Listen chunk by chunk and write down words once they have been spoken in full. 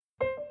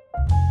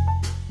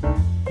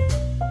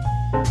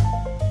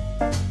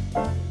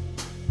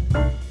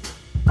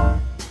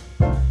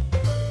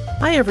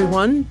Hi,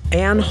 everyone.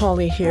 Anne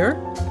Hawley here.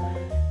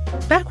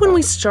 Back when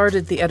we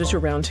started the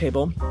Editor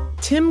Roundtable,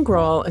 Tim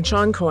Grahl and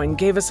Shawn Coyne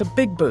gave us a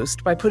big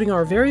boost by putting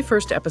our very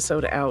first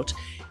episode out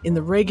in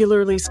the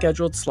regularly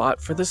scheduled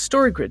slot for the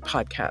Story Grid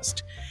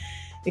podcast.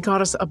 It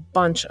got us a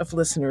bunch of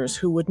listeners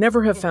who would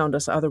never have found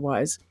us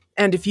otherwise.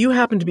 And if you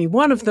happen to be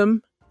one of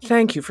them,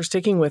 thank you for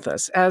sticking with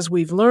us as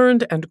we've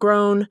learned and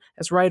grown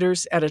as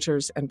writers,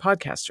 editors, and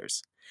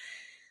podcasters.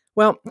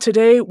 Well,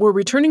 today we're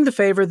returning the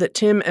favor that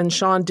Tim and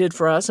Shawn did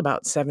for us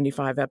about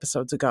 75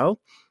 episodes ago.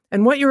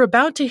 And what you're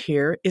about to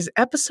hear is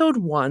episode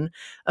 1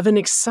 of an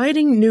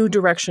exciting new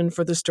direction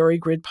for the Story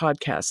Grid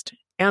podcast,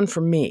 and for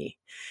me.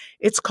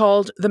 It's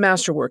called The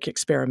Masterwork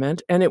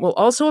Experiment, and it will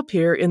also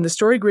appear in the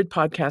Story Grid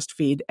podcast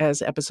feed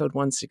as episode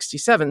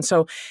 167.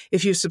 So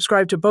if you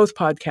subscribe to both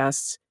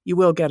podcasts, you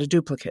will get a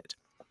duplicate.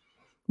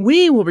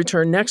 We will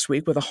return next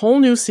week with a whole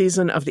new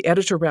season of the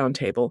Editor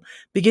Roundtable,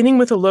 beginning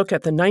with a look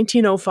at the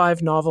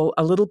 1905 novel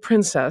A Little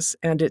Princess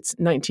and its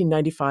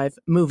 1995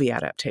 movie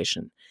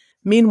adaptation.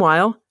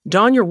 Meanwhile,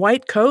 don your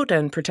white coat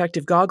and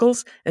protective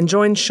goggles and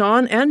join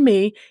Shawn and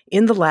me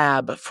in the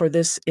lab for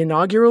this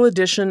inaugural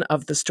edition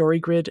of the Story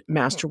Grid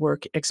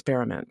Masterwork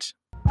Experiment.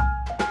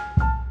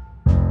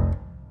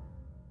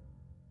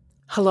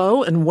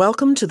 Hello and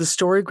welcome to the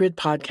Story Grid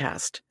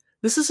podcast.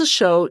 This is a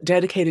show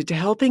dedicated to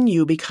helping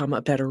you become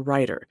a better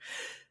writer.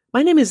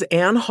 My name is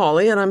Anne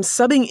Hawley, and I'm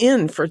subbing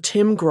in for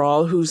Tim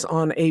Grahl, who's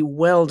on a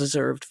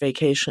well-deserved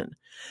vacation.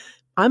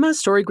 I'm a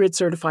Story Grid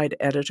certified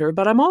editor,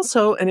 but I'm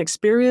also an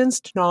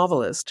experienced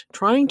novelist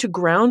trying to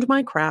ground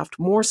my craft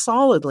more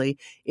solidly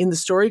in the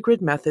Story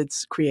Grid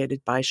methods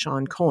created by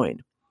Shawn Coyne.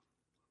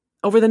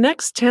 Over the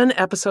next 10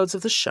 episodes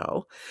of the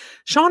show,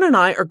 Shawn and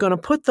I are going to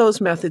put those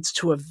methods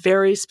to a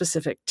very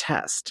specific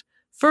test.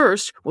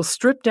 First, we'll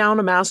strip down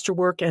a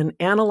masterwork and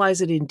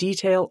analyze it in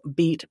detail,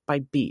 beat by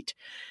beat.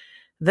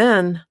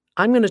 Then,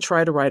 I'm going to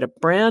try to write a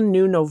brand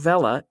new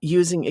novella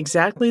using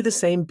exactly the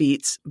same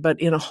beats,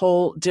 but in a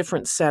whole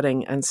different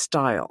setting and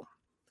style.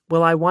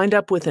 Will I wind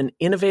up with an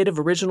innovative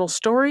original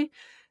story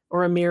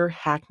or a mere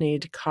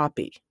hackneyed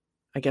copy?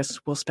 I guess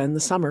we'll spend the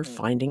summer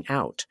finding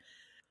out.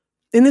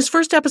 In this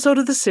first episode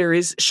of the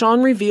series,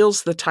 Shawn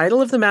reveals the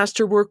title of the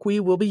masterwork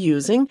we will be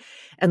using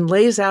and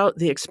lays out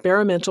the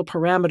experimental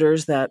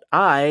parameters that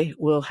I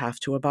will have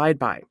to abide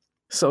by.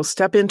 So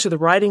step into the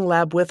writing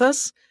lab with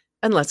us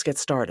and let's get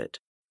started.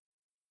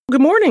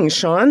 Good morning,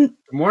 Shawn.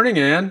 Good morning,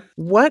 Anne.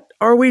 What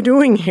are we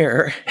doing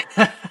here?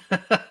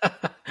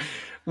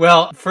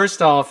 Well,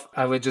 first off,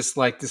 I would just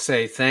like to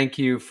say thank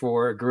you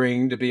for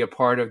agreeing to be a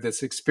part of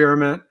this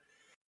experiment.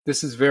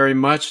 This is very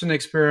much an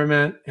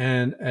experiment,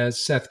 and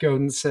as Seth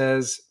Godin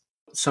says,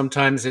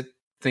 sometimes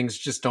things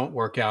just don't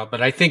work out,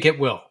 but I think it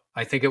will.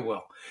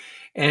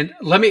 And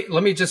let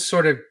me just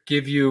sort of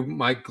give you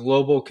my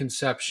global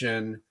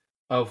conception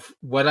of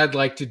what I'd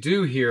like to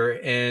do here.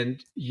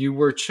 And you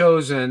were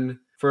chosen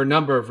for a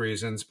number of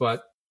reasons,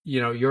 but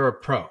you're a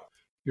pro.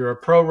 You're a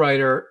pro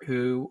writer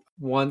who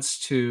wants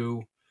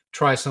to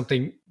try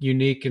something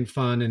unique and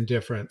fun and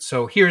different.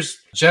 So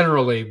here's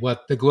generally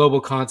what the global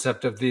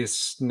concept of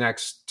this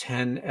next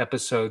 10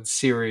 episode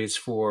series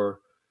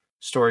for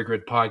Story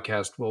Grid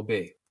podcast will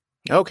be.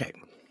 Okay.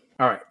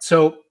 All right.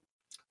 So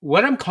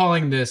what I'm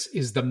calling this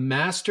is the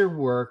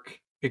Masterwork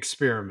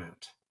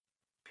Experiment.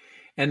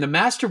 And the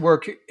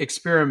Masterwork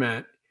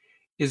Experiment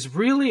is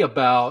really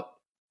about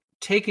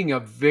taking a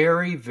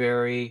very,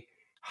 very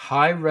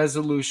high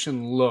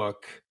resolution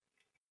look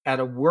at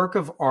a work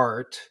of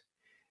art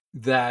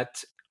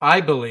that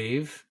I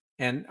believe,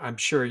 and I'm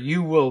sure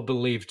you will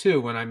believe too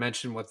when I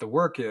mention what the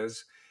work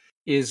is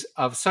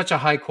of such a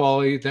high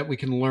quality that we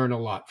can learn a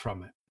lot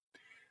from it.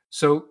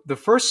 So the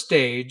first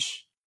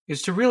stage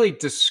is to really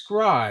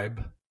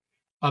describe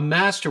a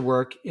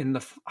masterwork in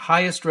the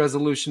highest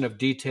resolution of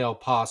detail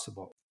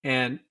possible.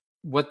 And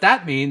what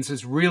that means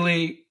is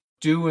really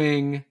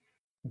doing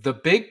the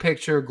big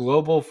picture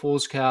global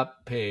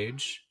foolscap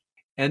page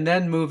and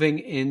then moving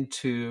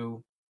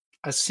into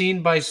a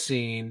scene by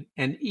scene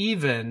and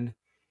even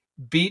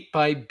beat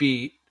by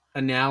beat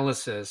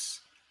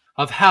analysis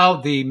of how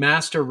the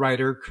master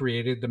writer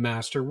created the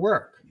master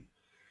work.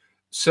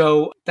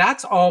 So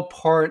that's all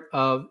part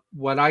of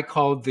what I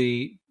call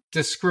the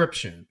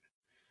description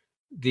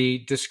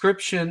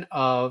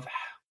of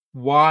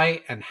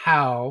why and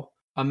how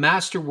a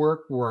master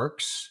work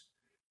works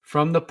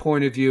from the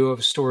point of view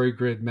of Story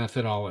Grid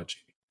methodology.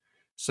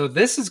 So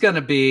this is going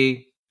to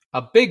be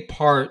a big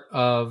part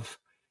of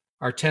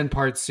our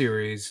 10-part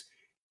series,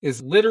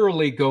 is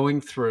literally going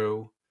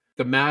through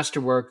the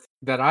masterwork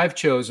that I've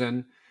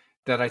chosen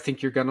that I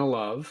think you're going to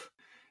love.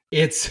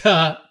 It's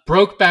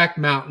Brokeback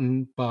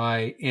Mountain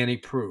by Annie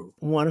Proulx.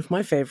 One of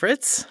my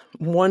favorites.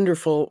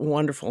 Wonderful,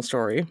 wonderful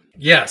story.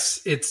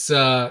 Yes, it's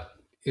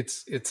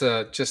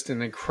just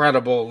an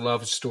incredible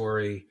love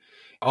story.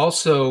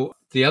 Also,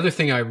 the other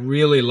thing I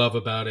really love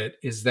about it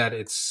is that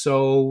it's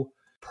so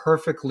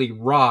perfectly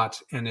wrought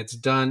and it's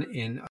done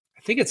in,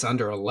 I think it's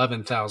under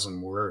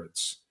 11,000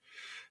 words.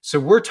 So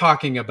we're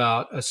talking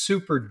about a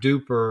super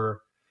duper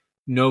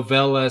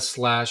novella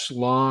 /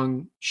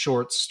 long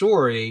short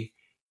story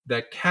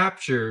that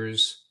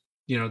captures,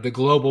 the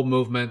global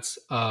movements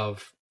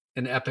of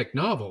an epic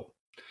novel.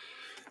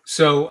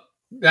 So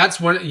that's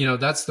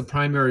that's the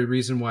primary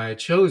reason why I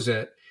chose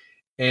it.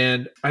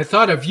 And I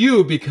thought of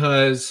you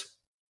because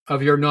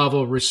of your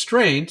novel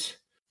Restraint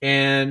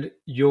and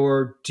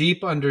your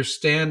deep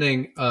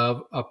understanding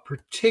of a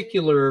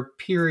particular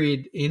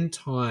period in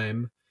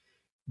time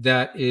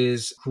that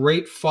is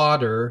great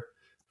fodder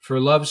for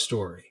love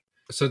story.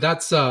 So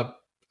that's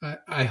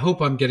I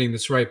hope I'm getting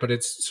this right, but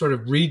it's sort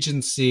of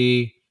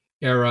Regency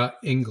era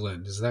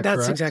England. Is that That's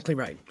correct? exactly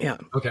right. Yeah.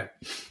 Okay.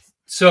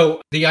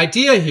 So the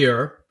idea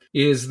here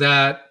is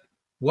that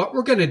what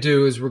we're going to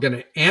do is we're going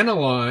to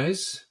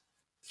analyze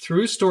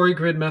through story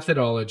grid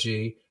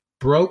methodology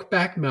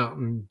Brokeback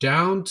Mountain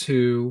down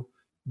to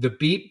the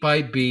beat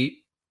by beat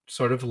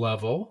sort of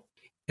level.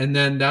 And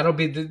then that'll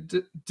be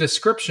the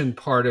description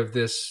part of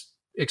this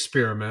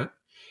experiment.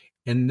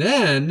 And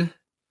then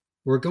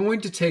we're going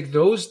to take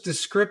those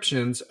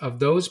descriptions of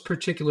those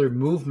particular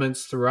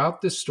movements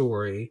throughout the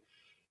story,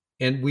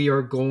 and we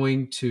are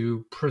going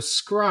to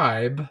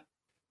prescribe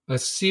a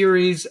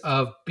series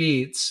of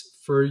beats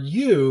for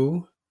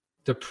you,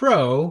 the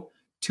pro,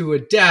 to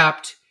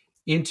adapt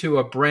into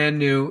a brand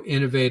new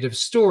innovative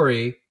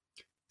story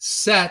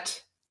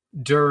set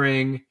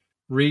during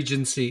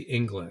Regency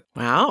England.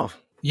 Wow.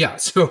 Yeah,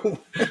 so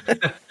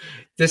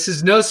this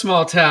is no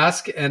small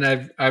task,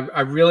 and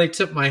I really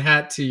tip my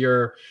hat to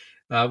your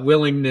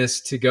willingness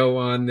to go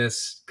on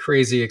this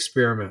crazy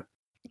experiment.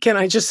 Can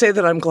I just say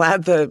that I'm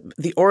glad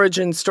the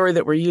origin story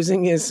that we're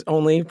using is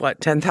only,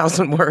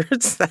 10,000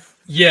 words?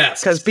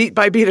 Yes. Because beat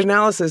by beat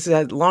analysis,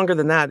 longer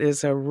than that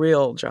is a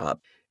real job.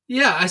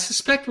 Yeah, I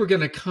suspect we're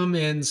going to come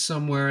in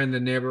somewhere in the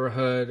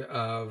neighborhood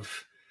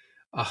of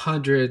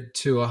 100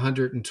 to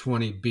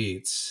 120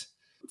 beats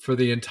for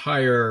the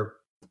entire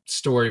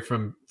story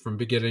from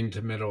beginning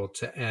to middle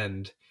to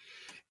end.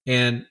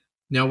 And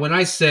now when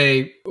I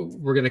say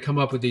we're going to come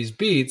up with these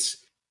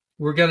beats,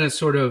 we're going to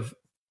sort of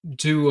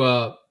do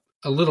a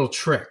little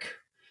trick.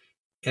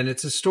 And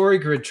it's a story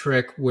grid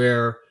trick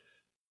where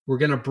we're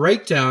going to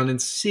break down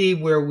and see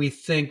where we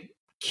think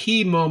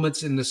key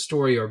moments in the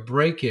story are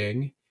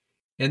breaking.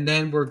 And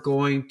then we're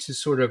going to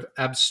sort of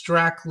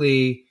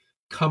abstractly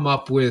come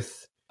up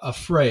with a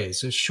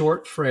phrase, a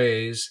short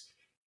phrase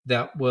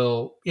that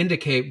will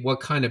indicate what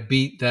kind of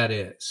beat that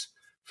is.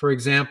 For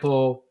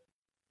example,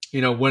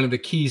 one of the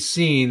key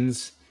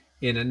scenes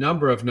in a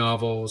number of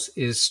novels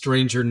is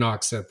Stranger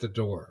Knocks at the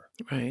Door.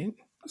 Right.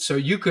 So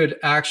you could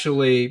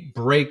actually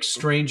break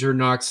Stranger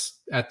Knocks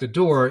at the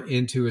Door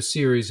into a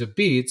series of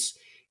beats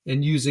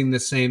and using the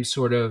same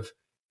sort of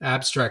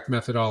abstract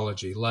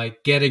methodology,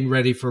 like Getting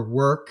Ready for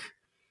Work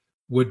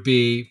would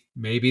be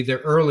maybe the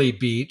early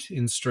beat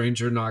in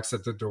Stranger Knocks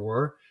at the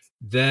Door.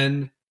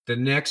 Then the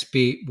next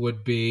beat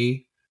would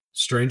be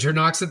Stranger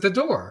Knocks at the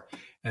Door.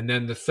 And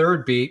then the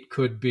third beat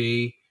could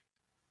be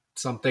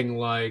something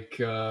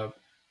like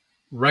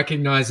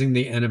Recognizing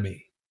the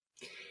Enemy.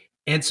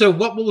 And so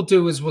what we'll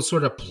do is we'll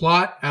sort of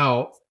plot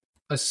out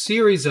a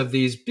series of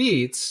these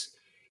beats,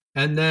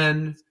 and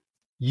then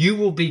you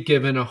will be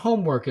given a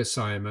homework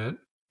assignment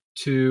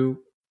to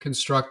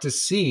construct a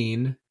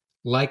scene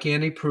like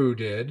Annie Proulx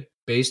did,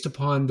 based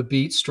upon the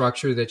beat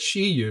structure that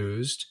she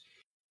used.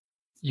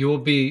 You will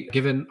be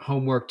given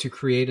homework to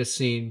create a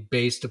scene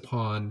based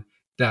upon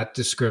that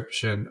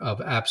description of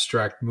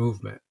abstract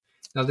movement.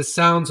 Now, this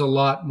sounds a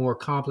lot more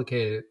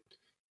complicated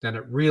than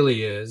it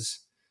really is.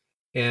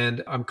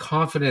 And I'm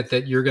confident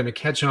that you're going to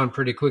catch on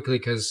pretty quickly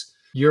because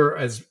you're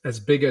as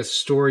big a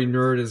story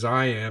nerd as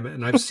I am.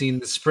 And I've seen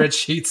the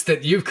spreadsheets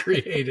that you've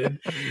created,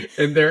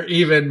 and they're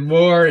even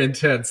more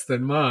intense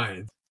than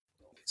mine.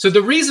 So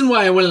the reason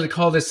why I wanted to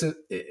call this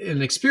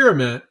an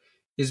experiment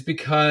is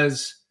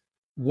because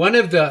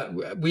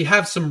we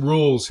have some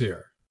rules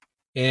here.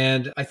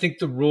 And I think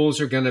the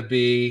rules are going to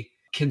be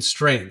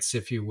constraints,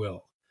 if you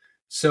will.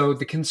 So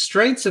the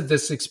constraints of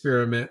this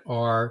experiment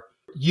are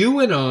you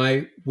and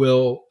I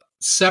will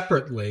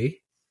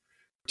separately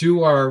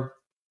do our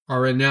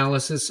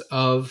analysis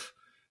of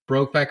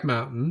Brokeback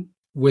Mountain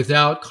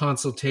without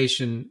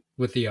consultation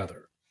with the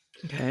other.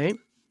 Okay.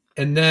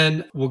 And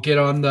then we'll get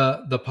on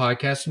the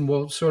podcast and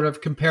we'll sort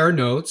of compare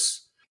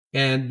notes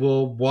and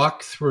we'll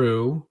walk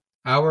through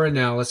our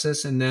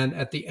analysis. And then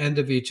at the end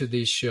of each of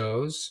these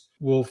shows,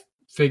 we'll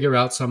figure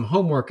out some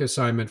homework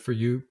assignment for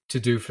you to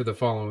do for the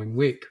following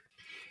week.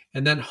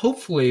 And then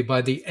hopefully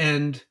by the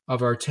end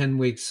of our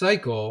 10-week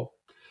cycle,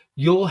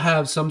 you'll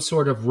have some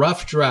sort of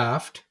rough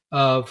draft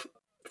of,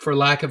 for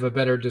lack of a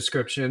better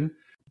description,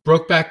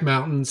 Brokeback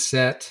Mountain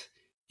set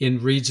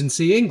in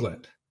Regency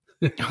England.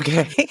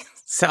 Okay.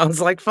 Sounds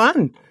like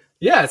fun.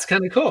 Yeah, it's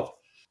kind of cool.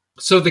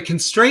 So the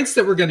constraints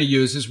that we're going to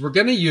use is we're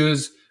going to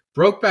use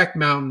Brokeback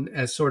Mountain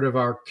as sort of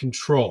our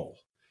control.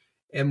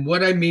 And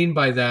what I mean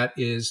by that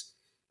is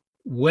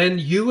when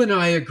you and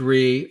I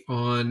agree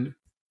on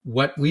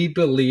what we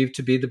believe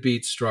to be the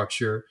beat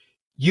structure,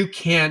 you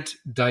can't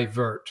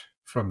divert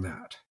from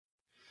that.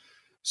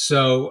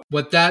 So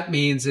what that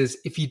means is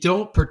if you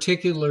don't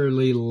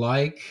particularly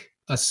like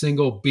a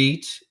single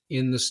beat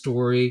in the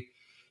story,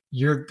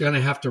 you're going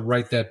to have to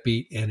write that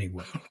beat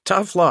anyway.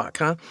 Tough luck,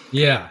 huh?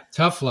 Yeah,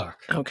 tough luck.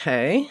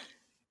 Okay.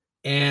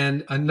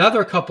 And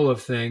another couple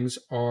of things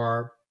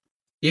are,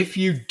 if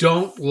you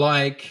don't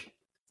like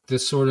the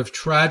sort of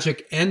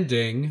tragic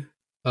ending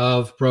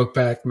of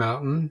Brokeback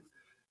Mountain,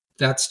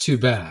 that's too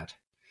bad.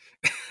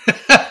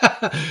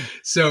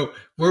 So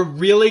we're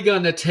really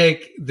going to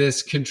take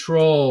this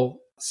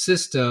control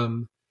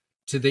system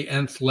to the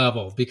nth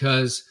level,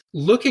 because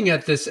looking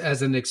at this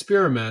as an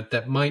experiment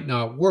that might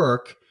not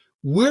work,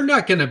 we're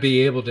not going to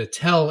be able to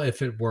tell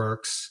if it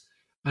works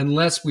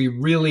unless we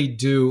really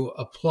do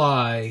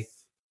apply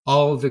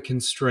all of the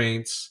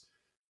constraints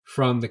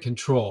from the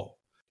control.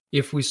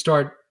 If we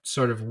start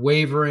sort of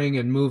wavering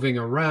and moving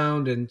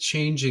around and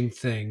changing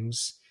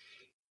things,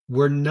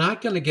 we're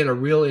not going to get a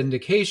real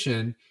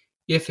indication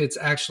if it's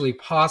actually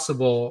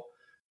possible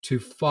to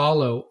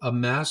follow a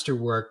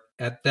masterwork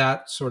at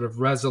that sort of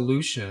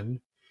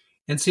resolution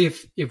and see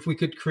if we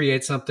could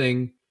create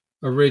something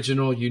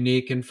original,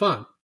 unique, and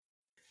fun.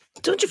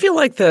 Don't you feel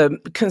like the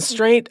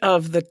constraint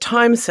of the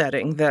time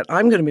setting that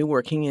I'm going to be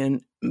working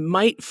in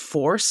might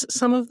force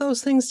some of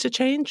those things to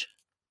change?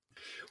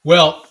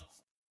 Well,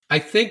 I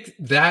think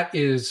that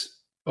is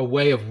a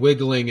way of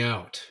wiggling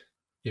out,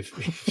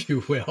 if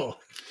you will,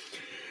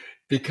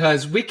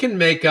 because we can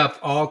make up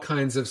all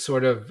kinds of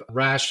sort of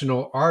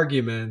rational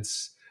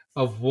arguments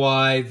of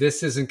why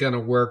this isn't going to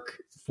work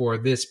for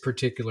this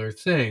particular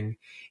thing.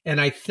 And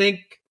I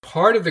think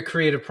part of the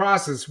creative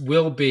process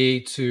will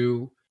be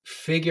to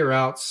figure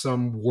out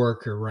some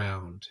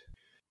workaround.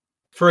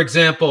 For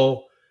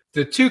example,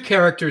 the two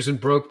characters in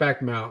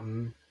Brokeback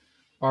Mountain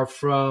are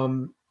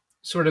from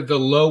sort of the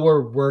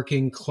lower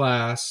working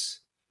class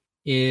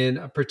in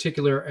a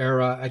particular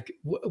era.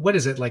 What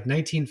is it, like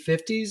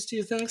 1950s, do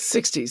you think?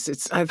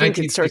 60s. I think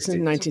it starts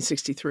in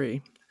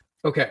 1963.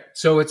 Okay,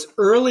 so it's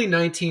early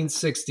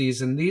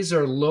 1960s, and these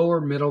are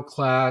lower middle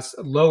class,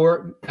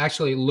 lower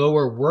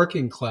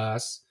working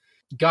class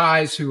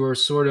guys who are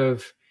sort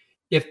of,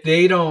 if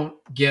they don't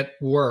get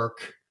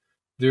work,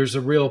 there's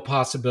a real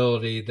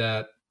possibility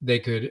that they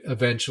could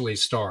eventually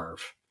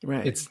starve.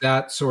 Right. It's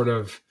that sort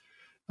of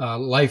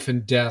life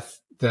and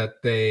death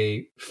that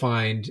they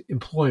find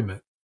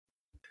employment.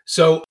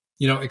 So,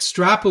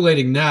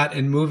 extrapolating that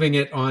and moving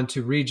it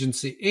onto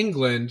Regency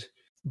England,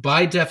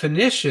 by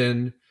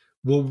definition,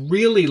 will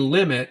really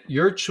limit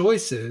your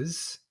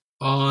choices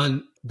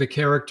on the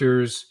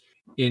characters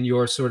in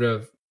your sort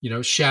of,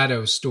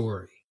 shadow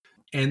story.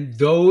 And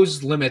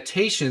those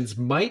limitations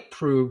might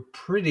prove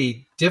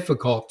pretty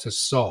difficult to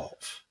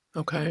solve.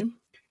 Okay.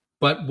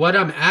 But what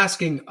I'm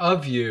asking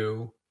of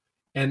you,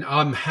 and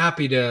I'm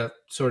happy to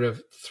sort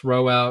of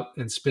throw out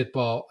and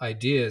spitball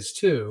ideas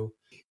too,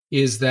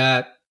 is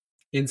that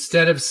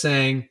instead of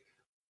saying,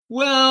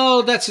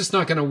 well, that's just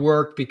not going to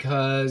work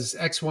because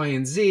X, Y,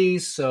 and Z,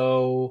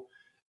 so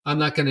I'm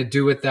not going to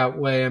do it that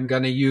way. I'm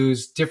going to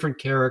use different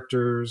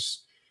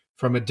characters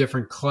from a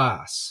different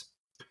class.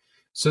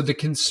 So the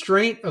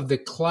constraint of the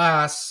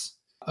class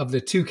of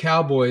the two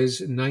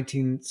cowboys in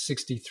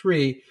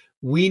 1963,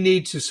 we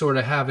need to sort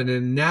of have an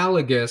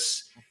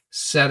analogous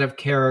set of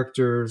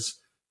characters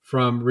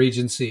from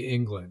Regency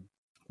England,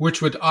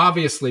 which would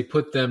obviously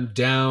put them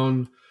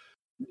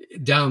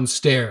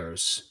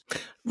downstairs.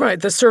 Right,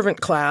 the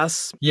servant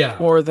class, yeah,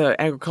 or the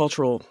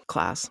agricultural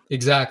class.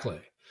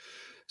 Exactly.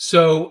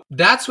 So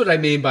that's what I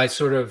mean by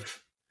sort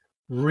of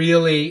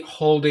really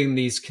holding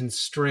these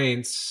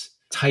constraints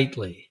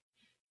tightly.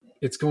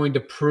 It's going to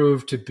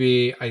prove to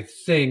be, I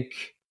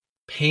think,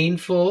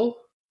 painful,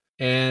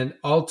 and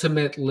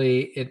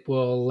ultimately it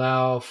will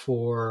allow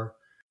for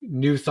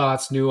new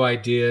thoughts, new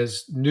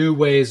ideas, new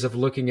ways of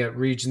looking at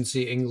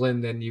Regency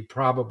England than you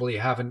probably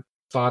haven't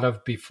thought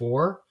of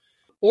before,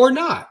 or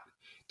not.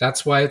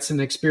 That's why it's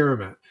an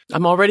experiment.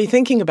 I'm already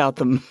thinking about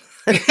them.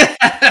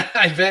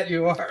 I bet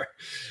you are.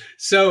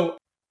 So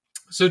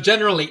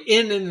generally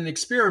in an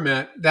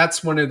experiment,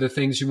 that's one of the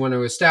things you want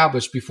to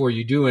establish before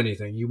you do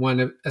anything. You want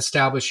to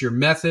establish your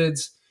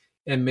methods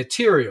and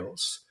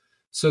materials.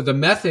 So the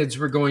methods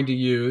we're going to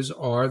use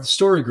are the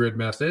story grid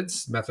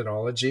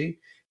methodology.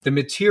 The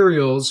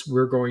materials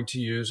we're going to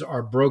use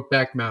are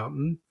Brokeback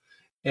Mountain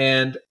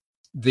and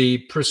the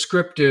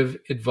prescriptive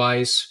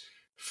advice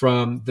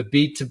from the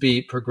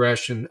beat-to-beat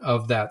progression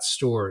of that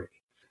story.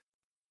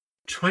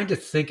 Trying to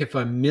think if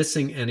I'm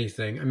missing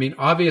anything. I mean,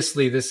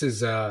 obviously this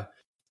is a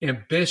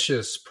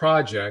ambitious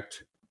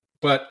project,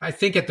 but I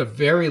think at the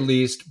very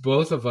least,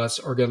 both of us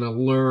are going to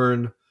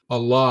learn a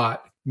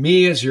lot.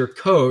 Me as your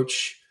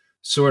coach,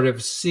 sort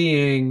of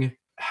seeing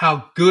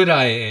how good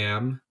I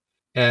am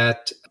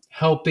at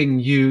helping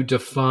you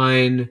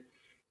define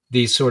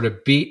these sort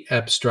of beat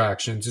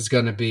abstractions is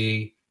going to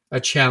be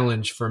a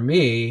challenge for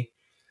me.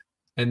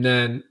 And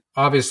then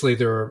obviously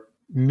there are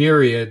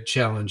myriad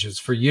challenges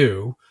for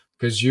you,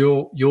 because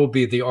you'll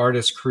be the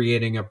artist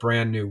creating a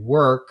brand new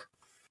work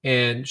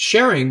and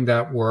sharing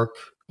that work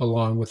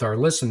along with our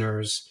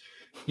listeners,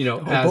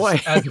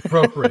 as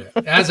appropriate.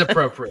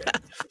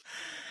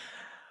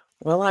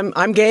 Well,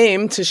 I'm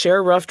game to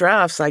share rough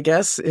drafts, I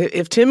guess.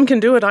 If Tim can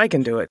do it, I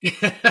can do it.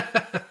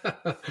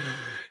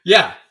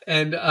 Yeah.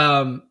 And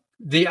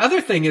the other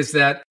thing is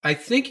that I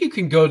think you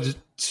can go to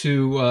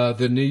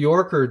the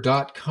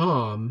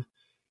NewYorker.com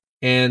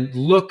and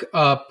look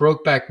up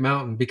Brokeback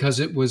Mountain, because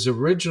it was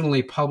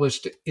originally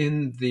published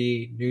in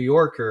the New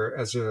Yorker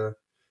as a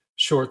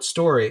short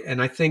story.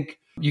 And I think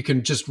you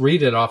can just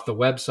read it off the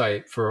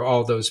website for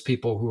all those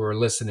people who are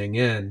listening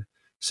in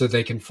so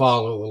they can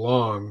follow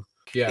along.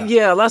 Yeah.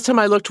 Yeah, last time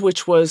I looked,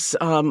 which was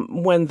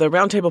when the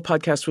Roundtable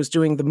podcast was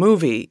doing the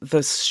movie,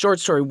 the short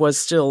story was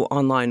still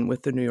online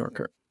with the New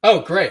Yorker.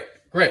 Oh, great.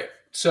 Great.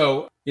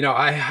 So,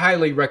 I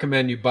highly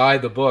recommend you buy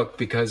the book,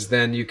 because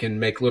then you can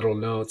make little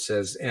notes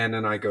as Anne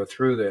and I go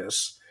through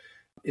this.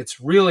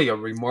 It's really a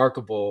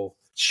remarkable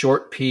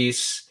short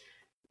piece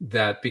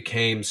that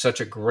became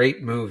such a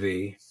great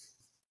movie.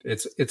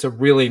 It's a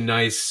really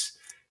nice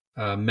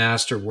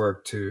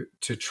masterwork to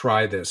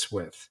try this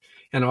with.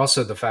 And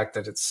also the fact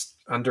that it's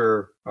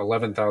under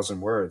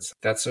 11,000 words.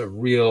 That's a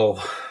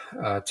real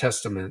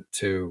testament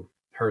to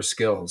her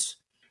skills.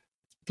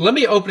 Let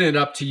me open it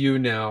up to you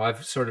now.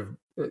 I've sort of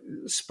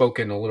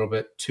spoken a little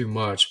bit too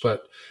much,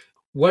 but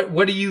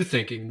what are you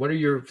thinking? What are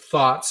your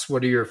thoughts?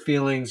 What are your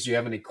feelings? Do you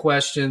have any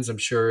questions? I'm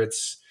sure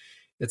it's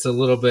a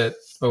little bit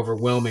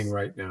overwhelming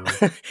right now.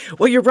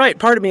 Well, you're right.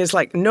 Part of me is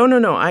like,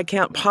 no, I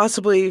can't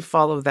possibly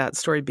follow that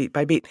story beat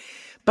by beat.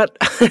 But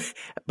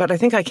I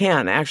think I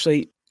can.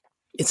 Actually,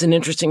 it's an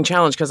interesting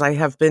challenge because I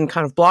have been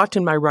kind of blocked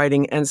in my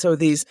writing. And so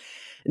these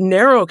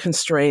narrow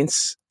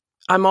constraints,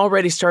 I'm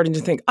already starting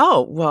to think,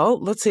 oh, well,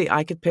 let's see,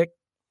 I could pick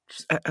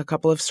a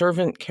couple of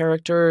servant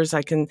characters.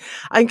 I can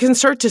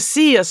start to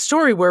see a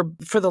story where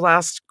for the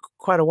last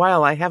quite a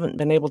while, I haven't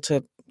been able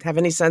to have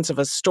any sense of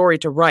a story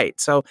to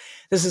write. So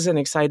this is an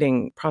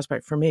exciting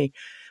prospect for me.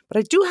 But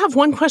I do have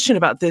one question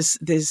about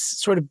these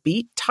sort of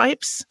beat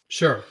types.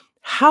 Sure.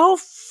 How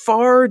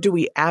far do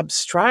we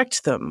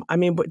abstract them? I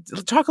mean,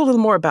 talk a little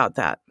more about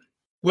that.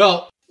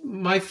 Well,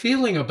 my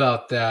feeling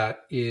about that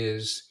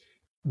is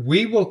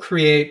we will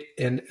create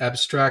an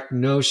abstract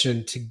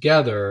notion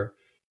together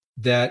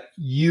that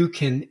you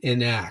can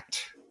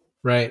enact,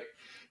 right?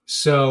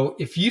 So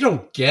if you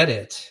don't get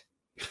it,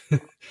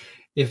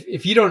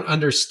 if you don't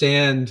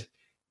understand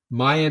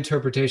my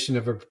interpretation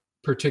of a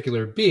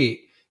particular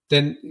beat,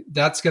 then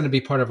that's going to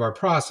be part of our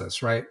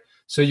process, right?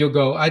 So you'll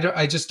go,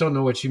 I just don't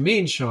know what you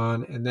mean,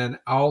 Shawn. And then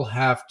I'll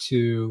have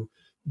to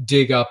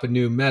dig up a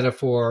new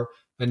metaphor,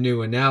 a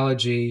new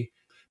analogy.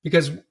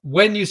 Because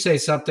when you say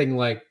something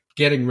like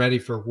getting ready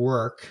for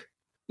work,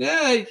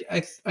 yeah,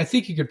 I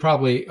think you could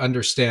probably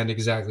understand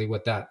exactly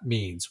what that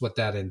means, what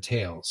that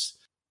entails.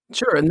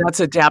 Sure. And that's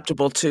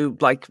adaptable to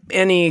like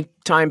any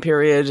time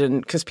period,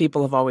 and because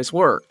people have always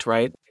worked,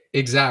 right?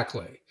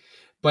 Exactly.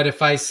 But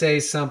if I say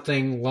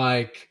something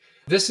like,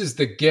 this is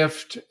the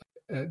gift,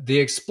 the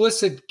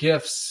explicit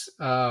gifts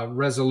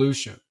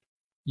resolution,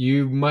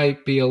 you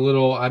might be a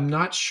little, I'm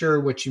not sure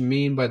what you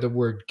mean by the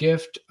word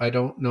gift. I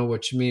don't know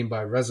what you mean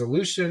by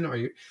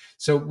resolution.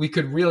 So we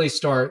could really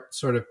start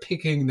sort of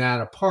picking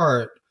that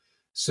apart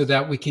so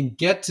that we can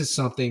get to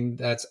something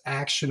that's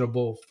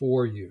actionable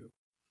for you.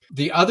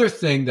 The other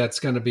thing that's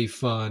going to be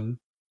fun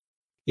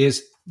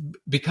is,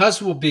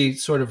 because we'll be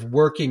sort of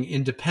working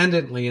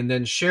independently and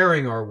then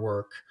sharing our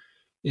work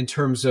in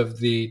terms of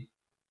the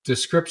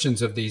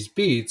descriptions of these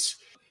beats,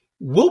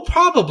 we'll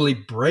probably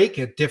break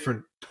at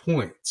different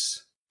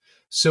points.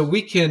 So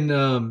we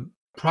can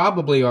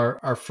probably,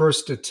 our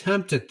first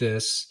attempt at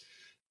this,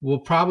 we'll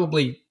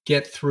probably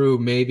get through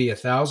maybe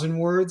 1,000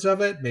 words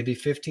of it, maybe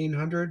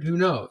 1,500, who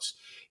knows?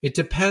 It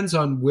depends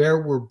on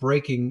where we're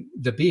breaking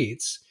the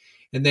beats.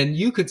 And then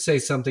you could say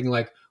something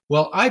like,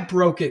 well, I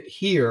broke it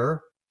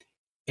here,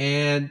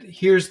 and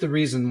here's the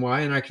reason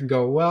why. And I can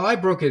go, well, I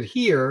broke it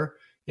here,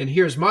 and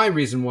here's my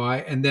reason why.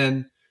 And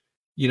then,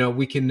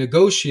 we can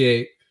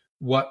negotiate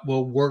what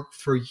will work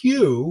for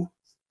you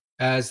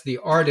as the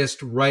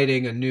artist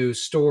writing a new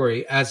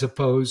story, as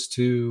opposed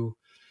to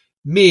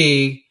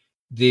me,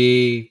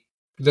 the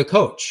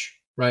coach,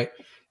 right?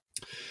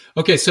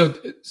 Okay, so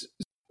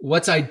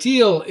what's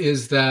ideal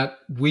is that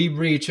we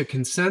reach a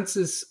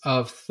consensus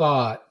of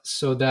thought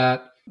so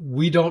that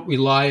we don't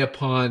rely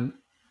upon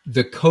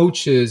the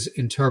coach's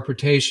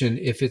interpretation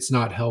if it's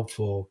not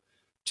helpful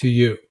to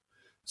you.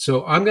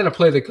 So I'm going to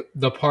play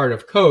the part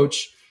of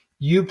coach.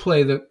 You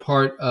play the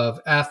part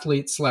of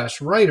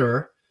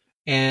athlete/writer.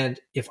 And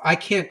if I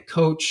can't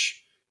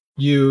coach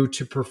you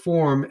to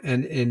perform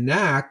and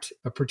enact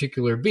a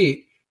particular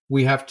beat,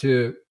 we have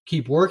to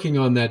keep working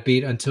on that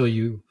beat until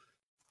you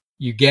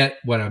get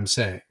what I'm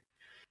saying.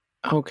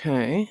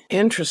 Okay.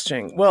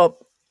 Interesting. Well,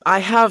 I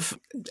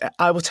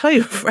will tell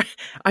you,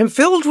 I'm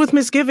filled with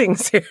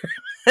misgivings here.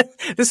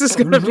 This is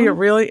going to be a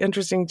really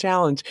interesting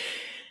challenge.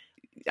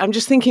 I'm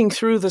just thinking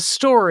through the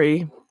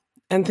story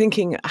and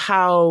thinking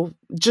how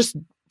just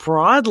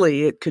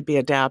broadly it could be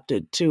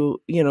adapted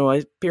to,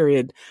 a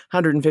period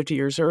 150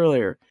 years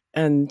earlier.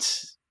 And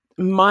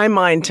my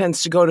mind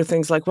tends to go to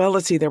things like, well,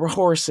 let's see, there were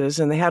horses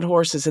and they had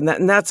horses, and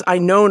that's, I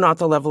know, not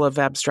the level of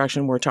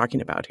abstraction we're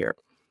talking about here.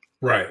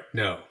 Right.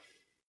 No.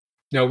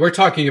 No, we're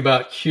talking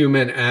about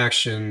human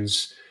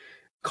actions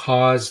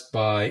caused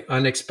by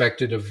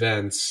unexpected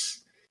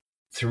events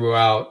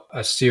throughout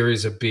a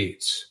series of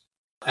beats,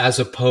 as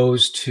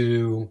opposed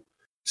to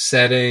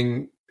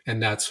setting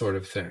and that sort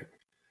of thing.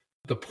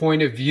 The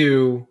point of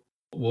view,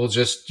 we'll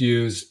just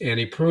use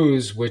Annie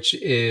Proulx, which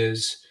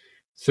is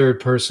third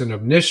person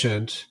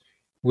omniscient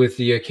with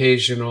the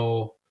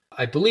occasional,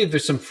 I believe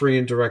there's some free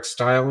and direct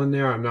style in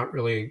there. I'm not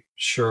really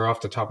sure off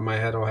the top of my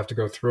head. I'll have to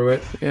go through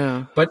it.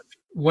 Yeah. But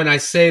when I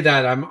say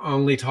that, I'm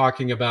only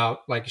talking about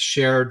like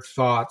shared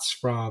thoughts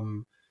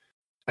from,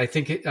 I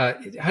think,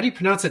 how do you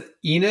pronounce it?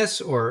 Enos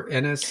or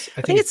Ennis?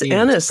 I think it's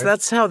Ennis. Right?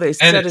 That's how they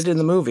said Ennis. it in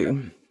the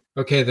movie.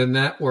 Okay, then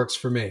that works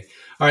for me.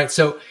 All right,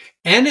 so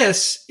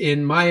Ennis,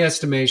 in my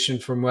estimation,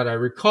 from what I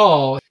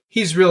recall,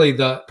 he's really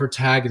the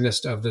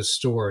protagonist of this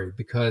story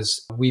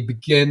because we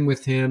begin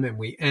with him and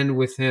we end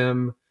with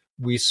him.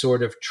 We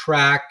sort of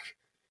track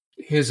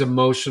his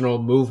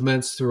emotional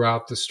movements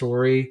throughout the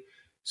story.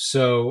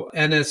 So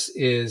Ennis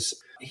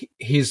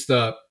he's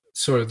the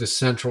sort of the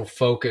central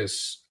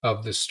focus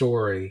of the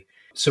story.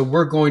 So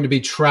we're going to be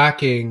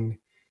tracking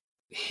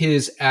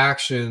his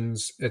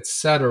actions,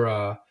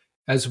 etc.,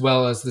 as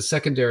well as the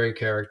secondary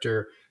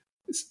characters,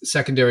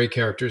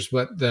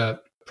 but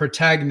the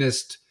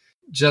protagonist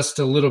just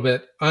a little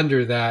bit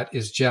under that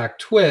is Jack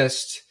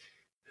Twist,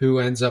 who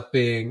ends up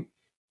being,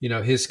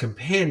 his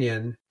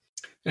companion.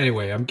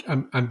 Anyway,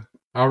 I'm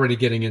already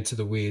getting into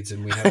the weeds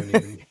and we haven't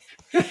even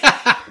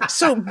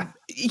So,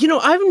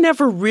 I've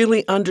never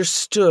really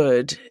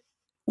understood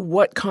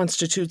what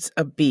constitutes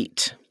a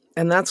beat.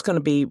 And that's going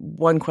to be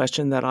one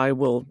question that I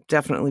will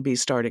definitely be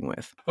starting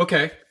with.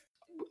 Okay.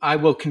 I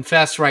will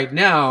confess right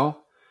now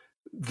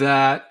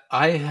that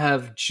I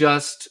have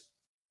just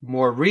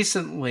more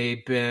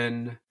recently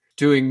been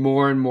doing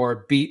more and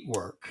more beat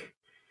work.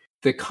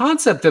 The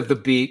concept of the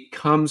beat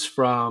comes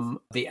from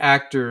the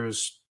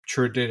actor's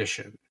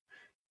tradition.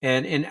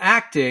 And in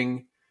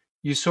acting,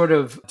 you sort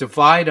of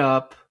divide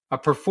up a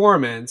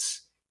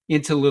performance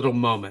into little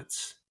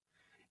moments.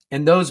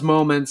 And those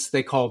moments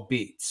they call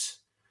beats.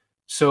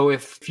 So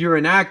if you're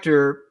an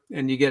actor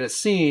and you get a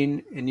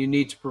scene and you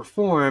need to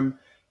perform,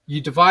 you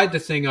divide the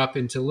thing up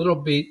into little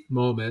beat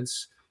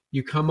moments.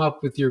 You come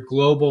up with your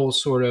global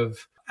sort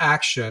of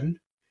action,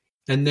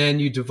 and then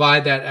you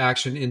divide that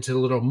action into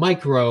little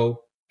micro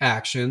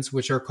actions,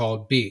 which are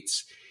called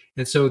beats.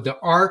 And so the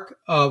arc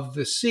of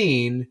the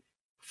scene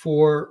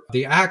for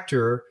the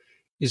actor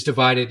is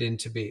divided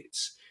into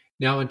beats.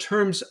 Now, in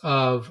terms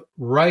of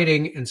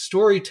writing and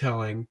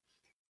storytelling,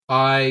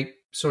 I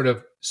sort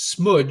of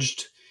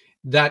smudged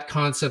that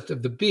concept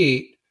of the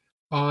beat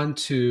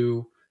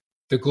onto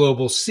the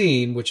global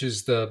scene, which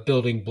is the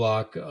building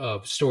block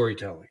of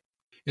storytelling.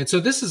 And so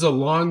this is a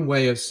long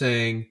way of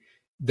saying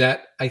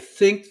that I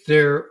think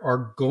there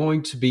are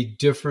going to be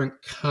different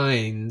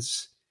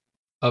kinds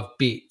of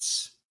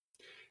beats,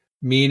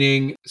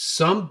 meaning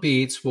some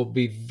beats will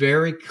be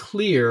very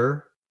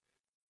clear.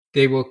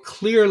 They will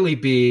clearly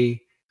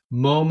be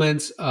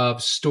moments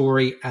of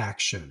story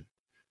action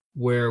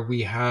where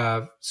we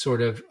have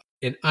sort of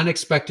an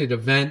unexpected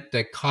event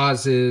that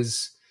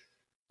causes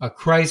a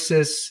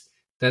crisis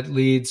that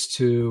leads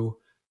to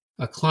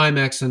a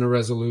climax and a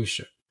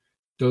resolution.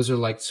 Those are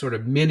like sort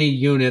of mini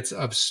units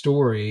of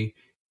story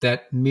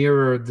that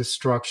mirror the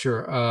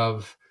structure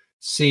of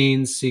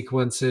scenes,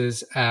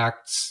 sequences,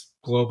 acts,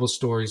 global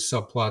stories,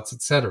 subplots,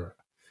 etc.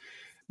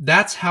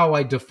 That's how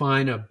I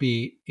define a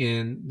beat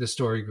in the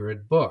Story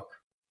Grid book.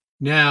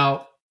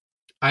 Now,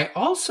 I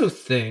also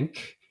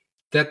think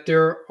that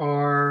there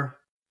are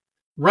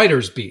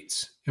writer's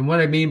beats. And what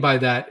I mean by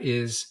that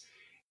is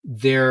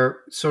they're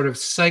sort of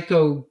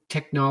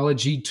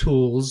psychotechnology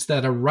tools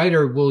that a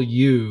writer will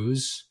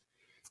use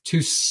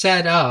to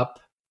set up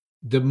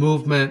the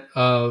movement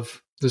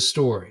of the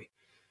story.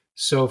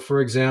 So,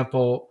 for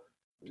example,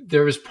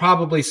 there is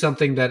probably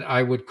something that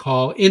I would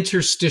call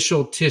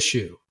interstitial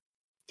tissue.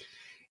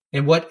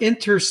 And what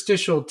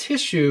interstitial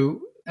tissue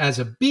as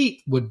a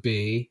beat would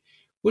be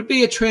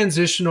a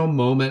transitional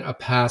moment, a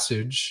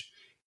passage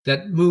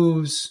that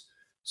moves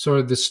sort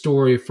of the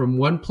story from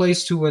one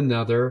place to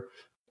another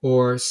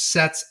or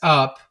sets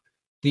up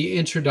the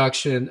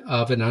introduction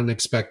of an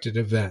unexpected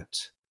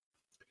event.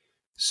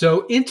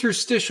 So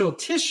interstitial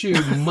tissue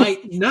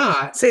might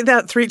not... Say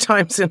that 3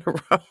 times in a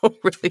row.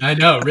 Really. I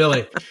know,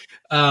 really.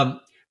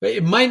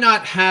 It might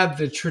not have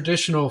the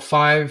traditional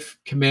 5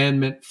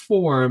 commandment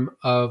form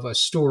of a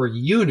story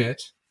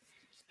unit.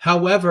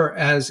 However,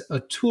 as a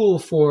tool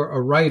for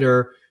a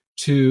writer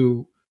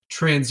to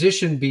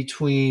transition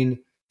between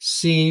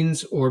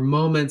scenes or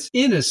moments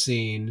in a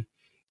scene,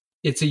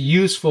 it's a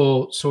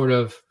useful sort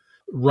of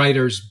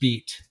writer's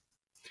beat.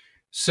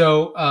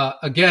 So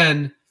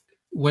again,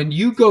 when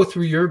you go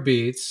through your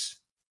beats,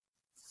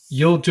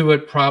 you'll do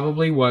it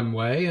probably one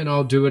way and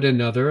I'll do it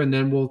another, and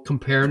then we'll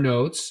compare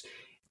notes.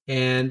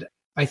 And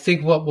I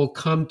think what we'll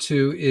come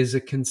to is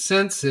a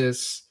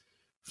consensus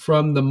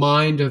from the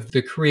mind of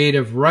the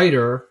creative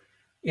writer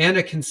and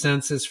a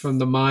consensus from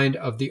the mind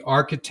of the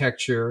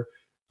architecture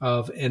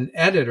of an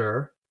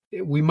editor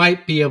we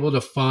might be able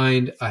to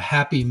find a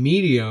happy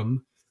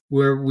medium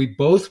where we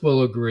both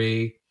will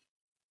agree,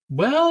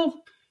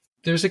 well,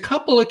 there's a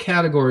couple of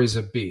categories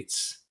of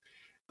beats.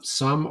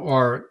 Some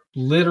are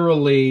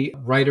literally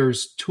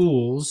writer's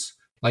tools,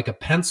 like a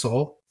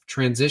pencil,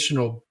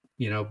 transitional,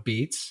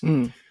 beats,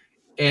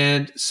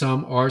 and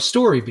some are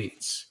story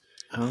beats.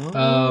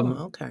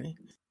 Okay.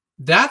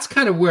 That's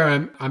kind of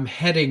where I'm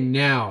heading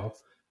now.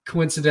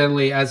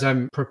 Coincidentally, as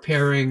I'm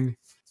preparing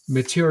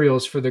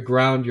materials for the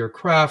Ground Your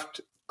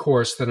Craft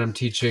course that I'm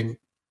teaching,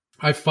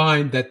 I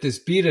find that this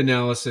beat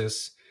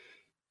analysis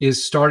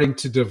is starting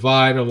to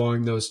divide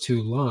along those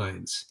two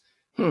lines.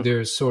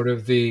 There's sort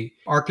of the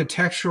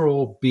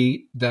architectural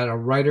beat that a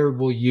writer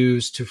will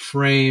use to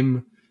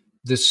frame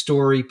the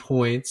story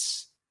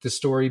points, the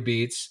story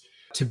beats,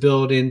 to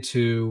build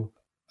into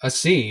a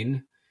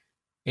scene.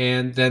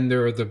 And then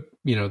there are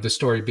the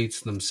story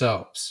beats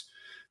themselves.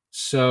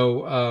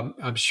 So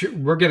I'm sure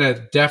we're going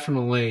to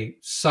definitely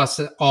suss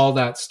all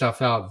that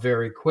stuff out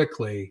very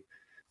quickly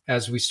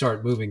as we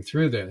start moving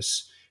through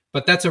this.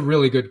 But that's a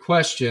really good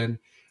question.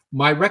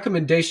 My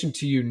recommendation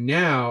to you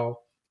now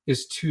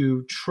is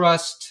to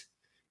trust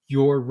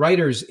your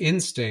writer's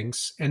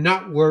instincts and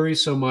not worry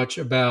so much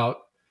about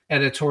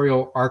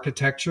editorial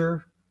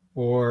architecture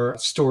or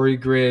story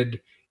grid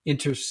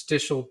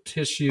interstitial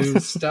tissue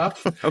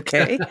stuff.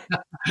 Okay.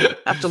 I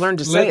have to learn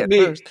to say it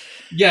first.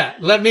 Yeah,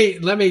 let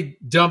me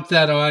dump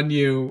that on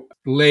you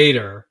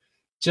later.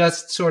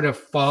 Just sort of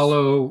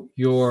follow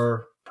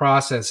your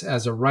process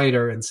as a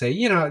writer and say,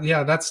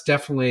 yeah, that's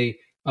definitely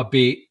a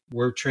beat.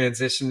 We're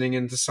transitioning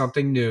into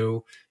something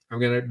new. I'm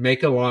going to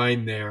make a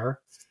line there.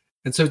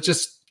 And so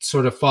just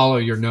sort of follow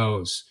your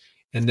nose.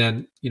 And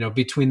then,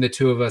 between the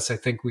two of us, I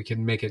think we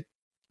can make it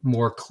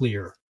more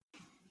clear.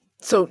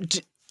 So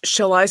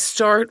shall I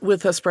start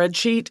with a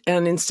spreadsheet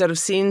and instead of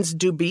scenes,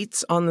 do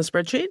beats on the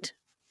spreadsheet?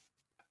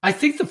 I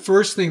think the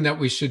first thing that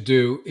we should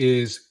do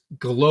is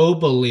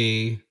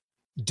globally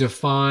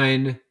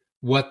define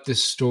what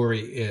this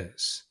story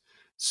is.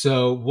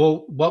 So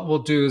what we'll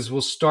do is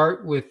we'll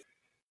start with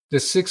the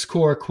 6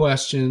 core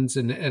questions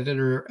an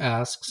editor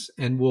asks,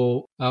 and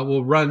we'll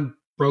run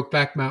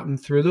Brokeback Mountain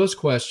through those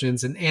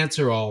questions and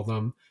answer all of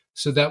them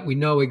so that we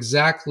know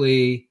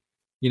exactly,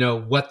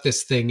 what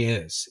this thing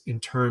is in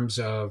terms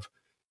of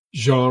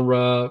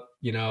genre,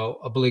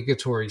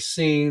 obligatory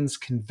scenes,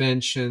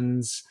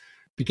 conventions,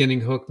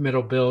 beginning hook,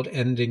 middle build,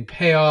 ending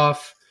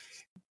payoff.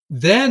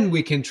 Then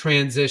we can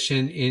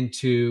transition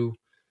into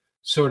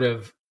sort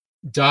of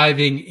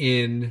diving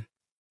in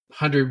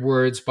 100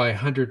 words by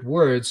 100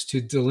 words to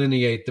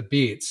delineate the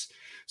beats.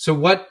 So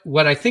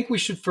what I think we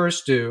should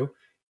first do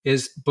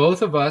is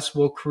both of us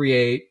will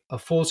create a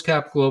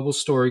Foolscap Global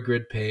Story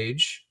Grid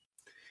page,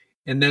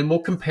 and then we'll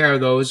compare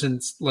those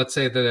in, let's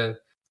say, the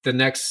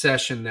next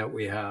session that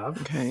we have.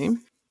 Okay.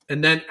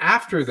 And then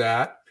after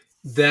that,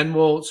 then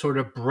we'll sort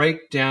of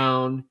break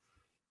down,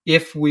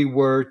 if we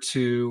were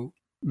to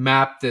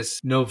map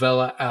this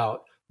novella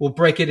out, we'll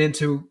break it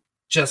into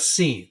just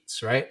scenes,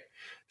 right?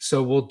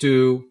 So we'll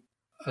do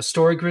a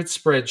story grid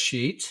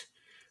spreadsheet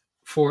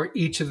for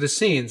each of the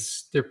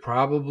scenes. They're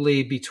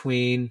probably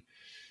between,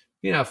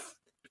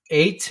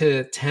 8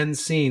 to 10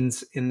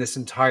 scenes in this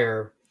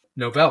entire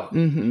novella.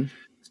 Mm-hmm.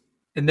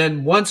 And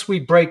then once we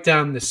break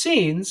down the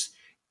scenes,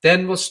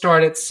 then we'll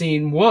start at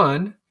scene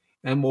 1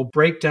 and we'll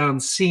break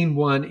down scene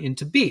 1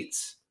 into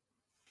beats.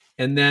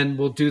 And then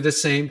we'll do the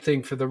same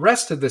thing for the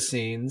rest of the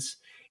scenes.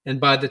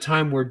 And by the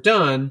time we're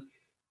done,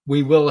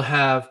 we will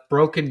have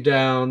broken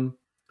down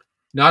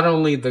not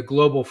only the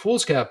global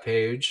Foolscap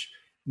page,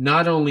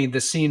 not only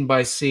the scene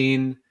by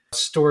scene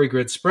story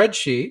grid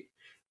spreadsheet,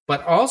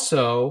 but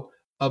also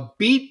a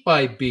beat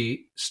by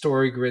beat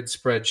story grid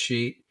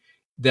spreadsheet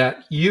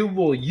that you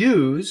will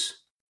use.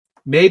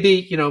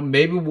 Maybe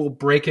we'll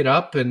break it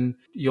up and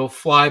you'll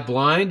fly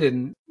blind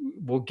and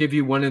we'll give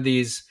you one of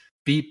these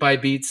beat by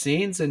beat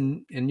scenes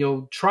and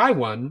you'll try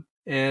one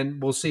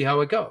and we'll see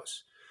how it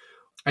goes.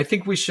 I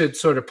think we should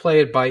sort of play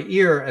it by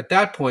ear at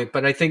that point,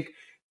 but I think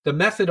the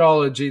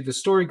methodology, the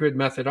story grid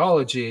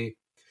methodology,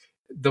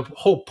 the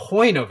whole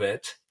point of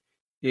it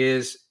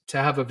is to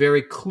have a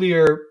very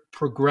clear,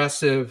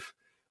 progressive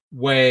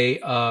way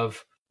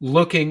of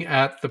looking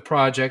at the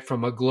project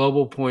from a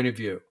global point of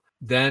view,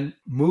 then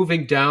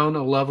moving down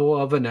a level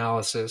of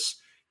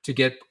analysis to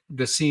get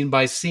the scene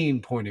by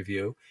scene point of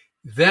view,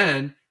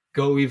 then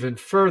go even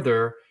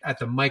further at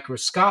the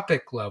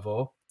microscopic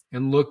level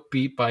and look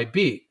beat by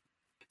beat.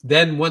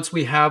 Then once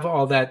we have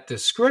all that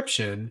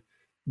description,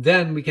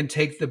 then we can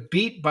take the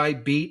beat by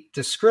beat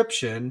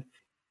description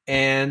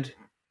and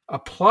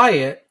apply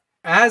it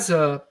as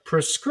a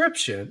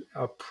prescription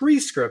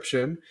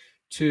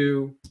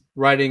to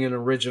writing an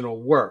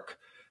original work.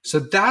 So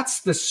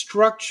that's the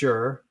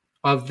structure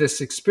of this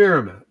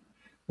experiment.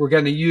 We're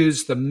going to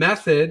use the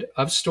method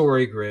of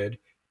StoryGrid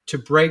to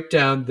break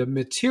down the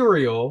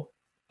material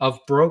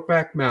of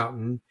Brokeback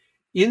Mountain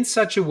in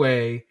such a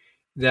way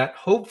that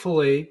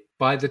hopefully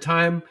by the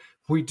time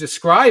we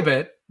describe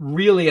it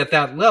really at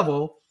that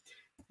level,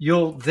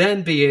 you'll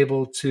then be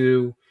able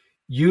to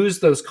use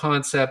those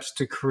concepts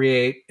to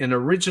create an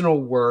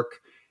original work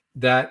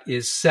that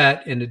is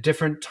set in a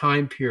different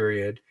time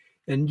period.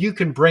 And you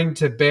can bring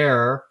to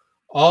bear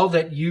all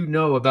that you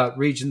know about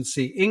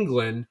Regency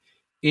England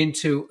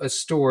into a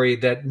story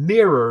that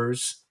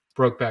mirrors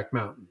Brokeback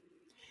Mountain.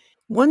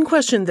 One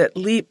question that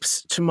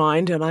leaps to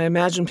mind, and I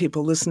imagine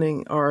people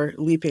listening are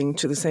leaping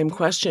to the same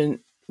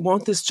question,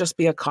 won't this just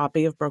be a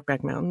copy of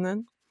Brokeback Mountain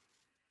then?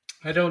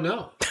 I don't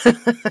know.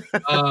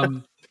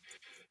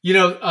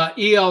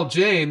 E.L.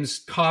 James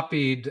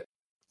copied,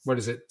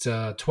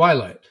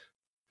 Twilight.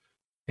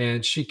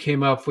 And she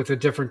came up with a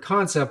different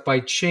concept by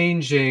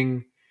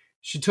changing.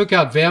 She took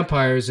out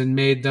vampires and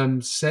made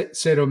them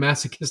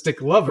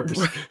sadomasochistic lovers.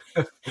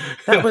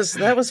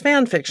 That was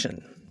fan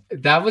fiction.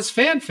 That was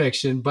fan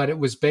fiction, but it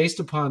was based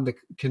upon the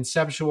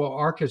conceptual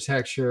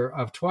architecture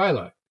of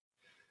Twilight.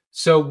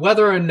 So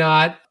whether or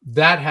not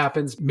that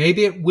happens,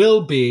 maybe it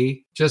will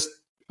be just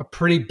a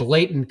pretty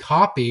blatant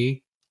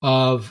copy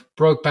of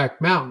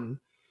Brokeback Mountain,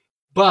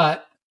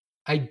 but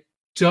I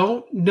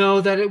don't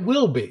know that it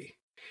will be.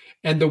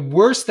 And the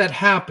worst that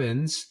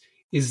happens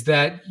is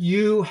that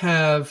you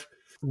have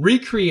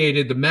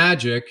recreated the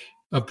magic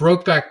of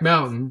Brokeback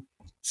Mountain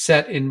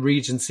set in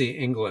Regency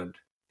England.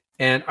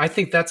 And I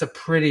think that's a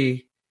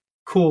pretty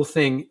cool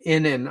thing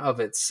in and of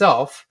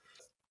itself.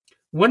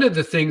 One of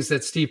the things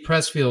that Steve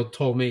Pressfield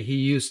told me he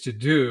used to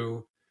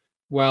do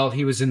while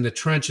he was in the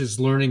trenches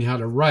learning how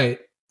to write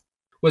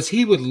was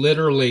he would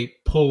literally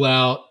pull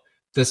out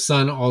The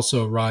Sun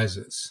Also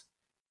Rises.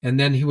 And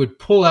then he would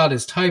pull out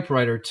his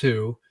typewriter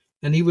too,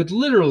 and he would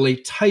literally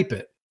type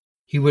it.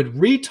 He would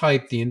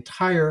retype the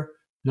entire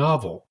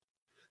novel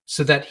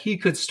so that he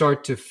could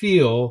start to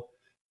feel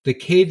the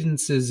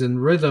cadences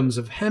and rhythms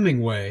of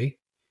Hemingway.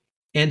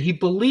 And he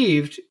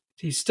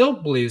still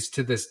believes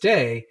to this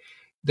day,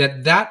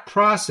 that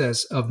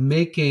process of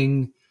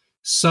making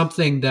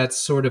something that's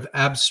sort of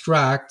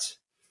abstract,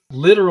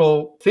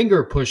 literal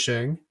finger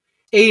pushing,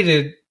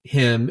 aided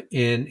him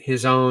in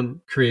his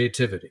own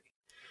creativity.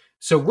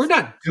 So we're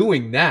not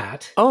doing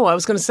that. Oh, I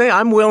was going to say,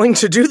 I'm willing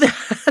to do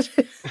that.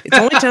 It's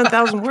only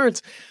 10,000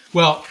 words.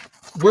 Well,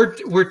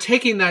 we're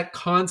taking that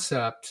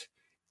concept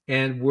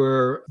and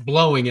we're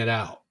blowing it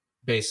out,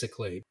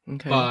 basically,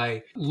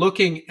 by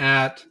looking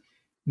at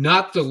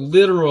not the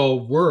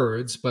literal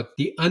words, but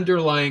the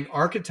underlying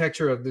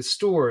architecture of the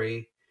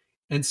story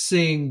and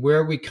seeing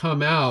where we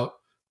come out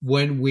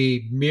when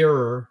we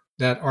mirror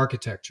that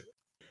architecture.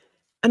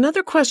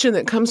 Another question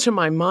that comes to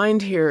my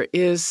mind here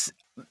is,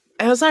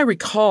 as I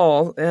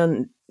recall,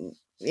 and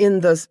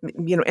in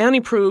the,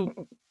 Annie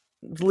Proulx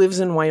lives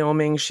in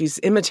Wyoming. She's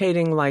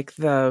imitating like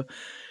the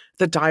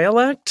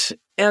dialect,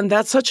 and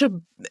that's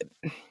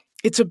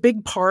it's a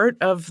big part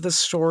of the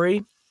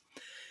story.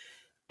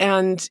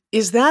 And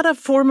is that a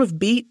form of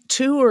beat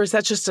too, or is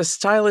that just a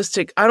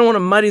stylistic? I don't want to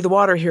muddy the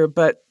water here,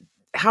 but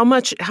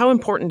how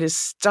important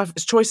is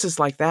choices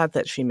like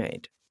that she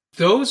made?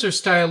 Those are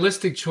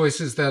stylistic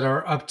choices that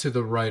are up to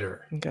the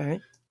writer. Okay.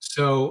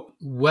 So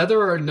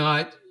whether or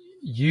not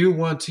you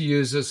want to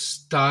use a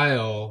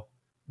style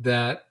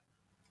that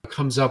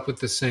comes up with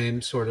the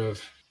same sort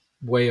of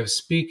way of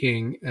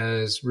speaking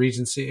as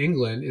Regency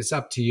England is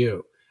up to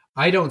you.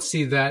 I don't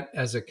see that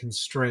as a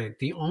constraint.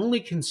 The only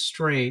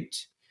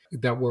constraint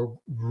that we're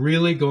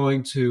really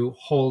going to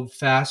hold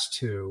fast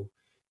to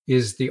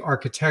is the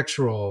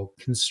architectural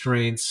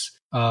constraints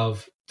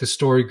of the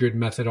story grid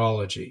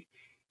methodology.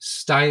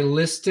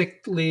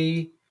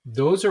 Stylistically,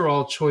 those are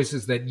all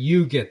choices that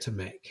you get to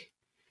make.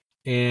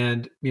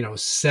 And,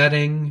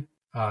 setting,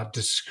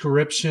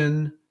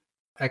 description,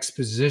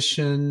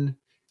 exposition,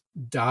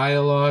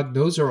 dialogue,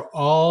 those are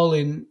all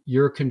in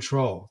your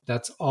control.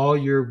 That's all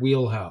your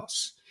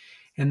wheelhouse.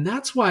 And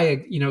that's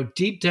why,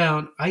 deep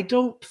down, I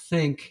don't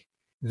think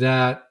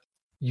that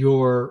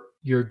your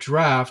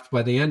draft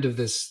by the end of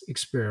this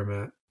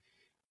experiment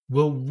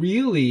will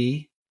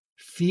really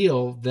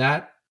feel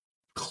that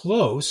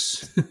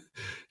close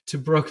to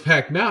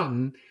Brokeback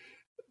Mountain,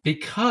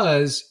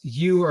 because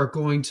you are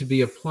going to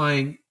be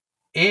applying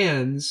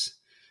Anne's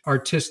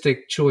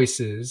artistic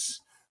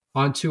choices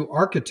onto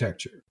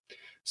architecture.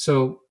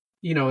 So,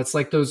 it's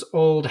like those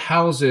old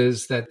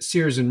houses that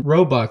Sears and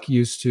Roebuck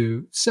used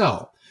to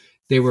sell.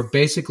 They were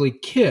basically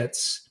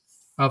kits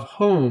of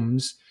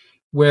homes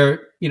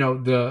where,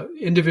 the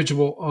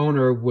individual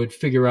owner would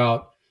figure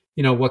out,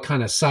 what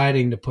kind of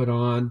siding to put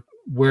on,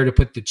 where to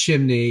put the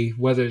chimney,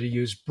 whether to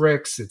use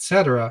bricks,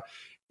 etc.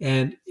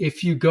 And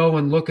if you go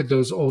and look at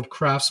those old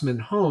craftsman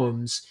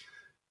homes,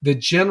 the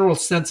general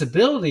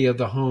sensibility of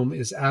the home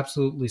is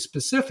absolutely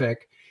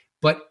specific,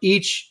 but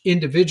each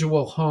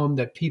individual home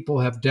that people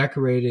have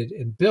decorated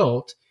and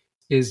built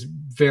is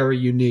very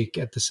unique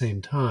at the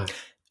same time.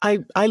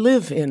 I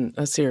live in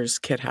a Sears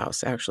kit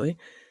house, actually.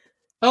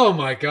 Oh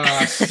my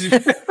gosh.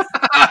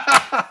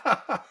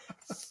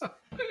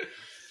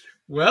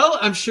 Well,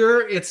 I'm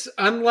sure it's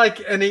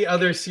unlike any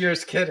other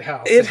Sears kit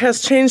house. It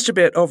has changed a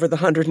bit over the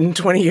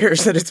 120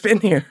 years that it's been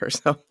here.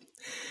 So,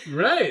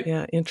 right.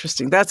 Yeah,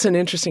 interesting. That's an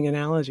interesting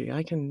analogy.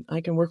 I can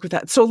work with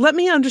that. So let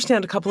me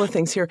understand a couple of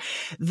things here.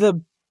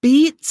 The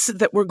beats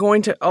that we're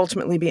going to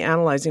ultimately be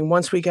analyzing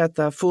once we get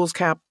the fool's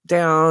cap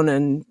down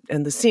and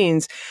the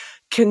scenes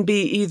can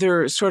be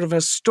either sort of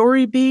a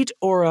story beat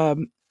or a,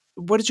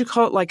 what did you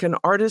call it, like an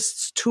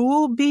artist's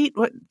tool beat?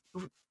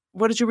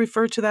 What did you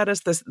refer to that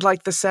as? This,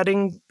 like the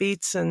setting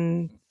beats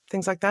and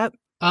things like that?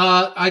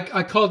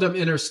 I called them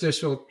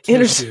interstitial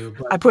tissue.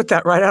 I put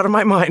that right out of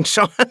my mind,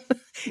 Shawn.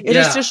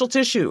 Interstitial Yeah.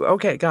 tissue.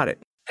 Okay, got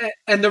it.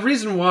 And the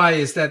reason why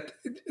is that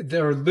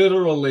they're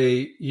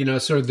literally,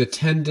 sort of the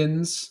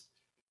tendons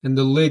and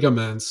the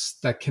ligaments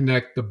that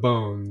connect the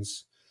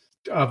bones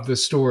of the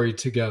story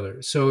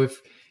together. So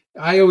if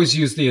I always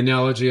use the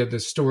analogy of the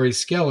story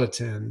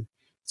skeleton,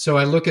 so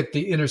I look at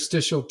the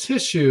interstitial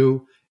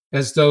tissue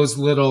as those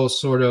little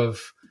sort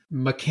of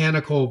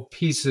mechanical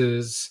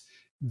pieces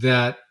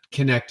that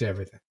connect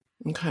everything.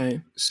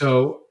 Okay.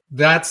 So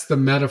that's the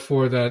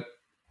metaphor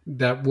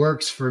that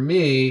works for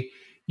me.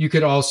 You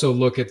could also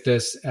look at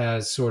this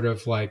as sort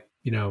of like,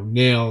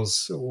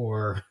 nails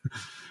or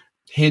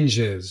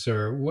hinges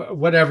or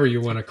whatever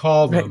you want to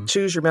call them. Right.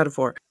 Choose your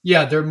metaphor.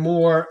 Yeah, they're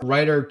more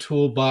writer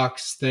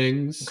toolbox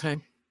things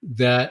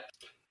that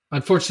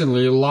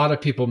unfortunately a lot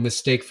of people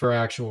mistake for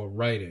actual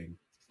writing.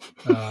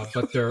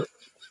 But they're,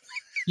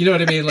 you know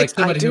what I mean? Like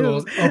somebody who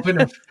will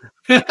open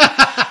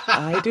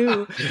I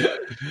do.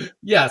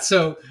 Yeah,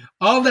 so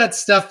all that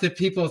stuff that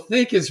people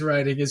think is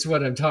writing is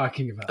what I'm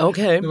talking about.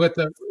 Okay.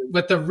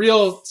 But the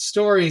real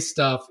story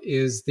stuff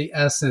is the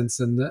essence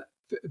and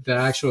the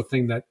actual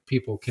thing that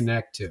people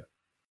connect to.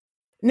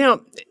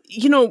 Now,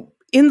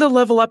 in the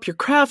Level Up Your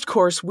Craft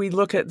course, we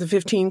look at the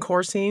 15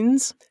 core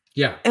scenes.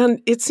 Yeah. And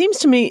it seems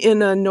to me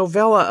in a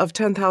novella of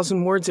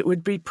 10,000 words, it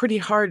would be pretty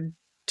hard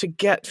to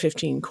get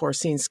 15 core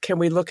scenes. Can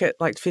we look at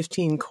like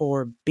 15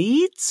 core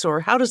beats,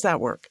 or how does that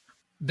work?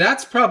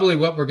 That's probably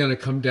what we're going to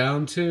come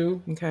down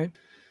to. Okay.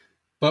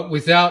 But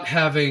without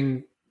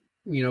having,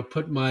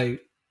 put my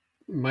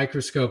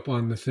microscope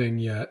on the thing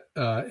yet,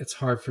 it's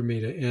hard for me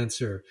to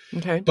answer.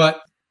 Okay.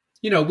 But,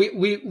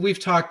 we've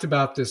talked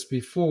about this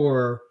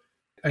before,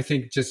 I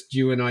think just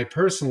you and I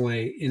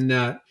personally, in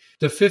that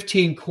the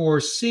 15 core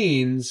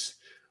scenes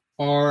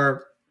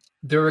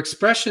they're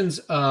expressions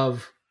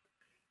of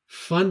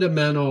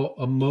fundamental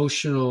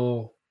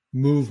emotional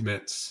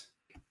movements.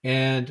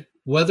 And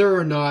whether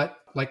or not,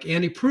 like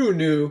Annie Proulx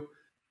knew,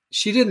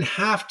 she didn't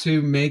have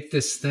to make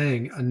this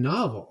thing a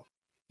novel.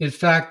 In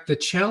fact, the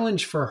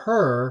challenge for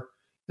her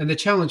and the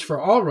challenge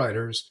for all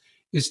writers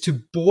is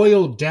to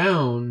boil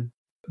down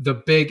the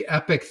big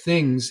epic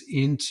things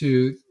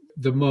into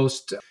the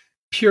most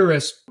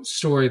purest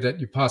story that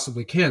you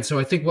possibly can. So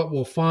I think what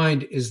we'll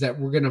find is that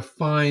we're going to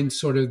find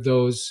sort of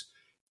those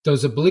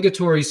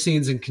obligatory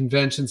scenes and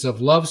conventions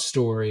of love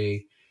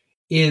story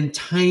in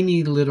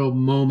tiny little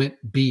moment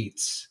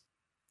beats.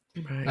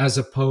 Right. As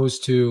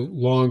opposed to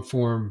long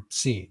form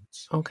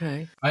scenes.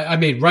 Okay. I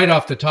mean, right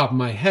off the top of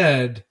my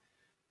head,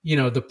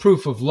 the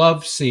proof of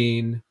love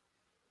scene,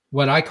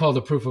 what I call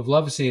the proof of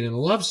love scene in a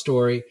love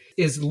story,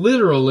 is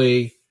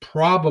literally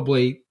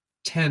probably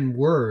 10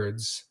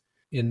 words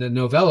in the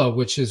novella,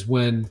 which is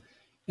when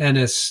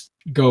Ennis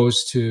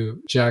goes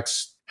to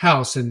Jack's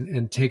house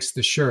and takes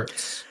the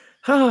shirts.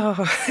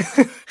 Oh,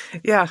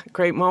 yeah,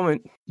 great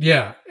moment.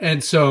 Yeah.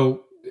 And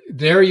so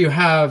there you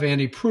have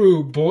Annie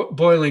Proulx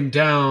boiling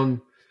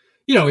down.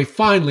 He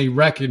finally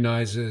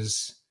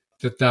recognizes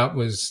that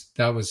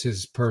was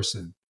his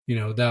person.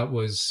 That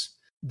was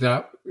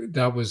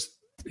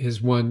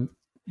his one.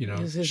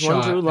 His shot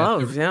one true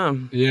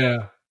love.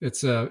 Yeah.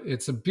 It's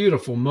a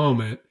beautiful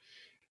moment.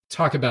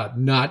 Talk about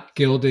not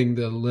gilding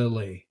the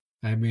lily.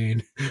 I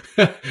mean,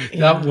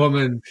 that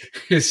woman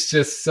is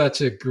just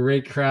such a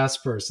great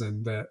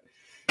craftsperson that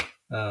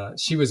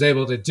she was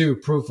able to do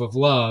proof of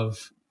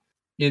love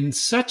in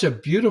such a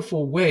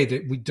beautiful way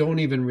that we don't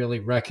even really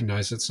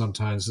recognize it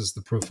sometimes as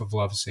the proof of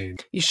love scene.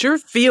 You sure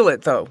feel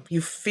it, though.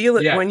 You feel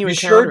it when you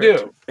encounter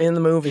it in the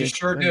movie. You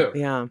sure do.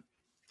 Yeah.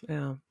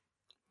 Yeah.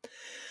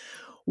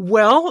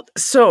 Well,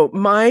 so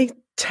my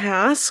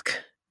task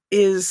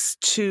is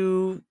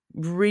to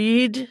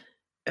read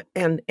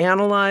and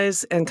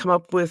analyze and come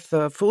up with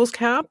the fool's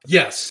cap.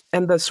 Yes.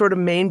 And the sort of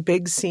main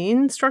big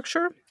scene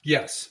structure.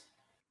 Yes.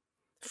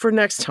 For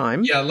next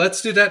time. Yeah,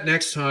 let's do that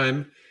next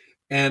time.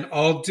 And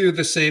I'll do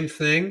the same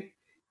thing.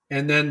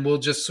 And then we'll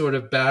just sort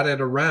of bat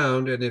it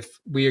around. And if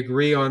we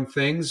agree on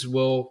things,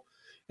 we'll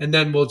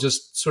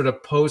just sort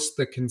of post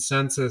the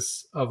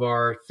consensus of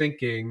our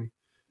thinking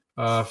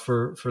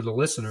for the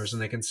listeners, and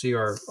they can see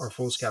our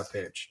fool's cap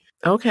page.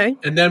 Okay.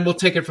 And then we'll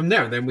take it from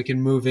there. Then we can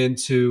move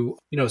into,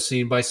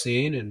 scene by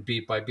scene and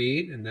beat by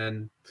beat, and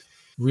then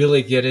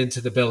really get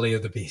into the belly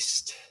of the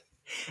beast.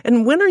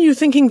 And when are you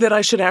thinking that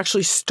I should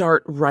actually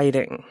start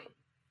writing?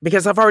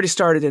 Because I've already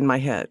started in my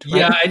head. Right?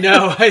 Yeah, I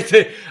know.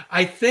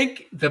 I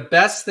think the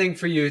best thing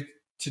for you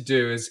to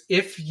do is,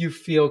 if you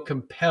feel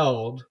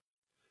compelled,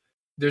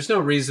 there's no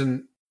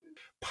reason.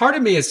 Part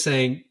of me is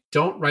saying,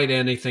 don't write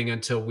anything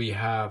until we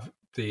have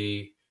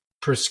the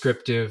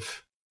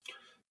prescriptive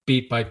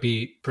beat by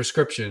beat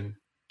prescription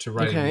to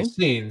writing these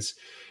scenes.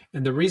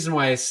 And the reason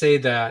why I say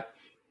that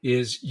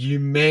is you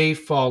may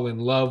fall in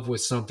love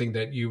with something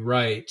that you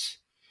write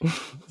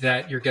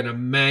that you're going to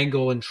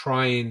mangle and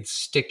try and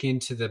stick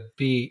into the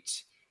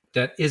beat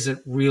that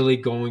isn't really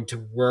going to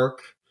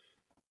work.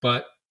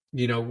 But,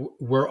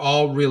 we're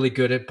all really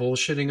good at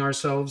bullshitting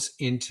ourselves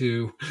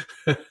into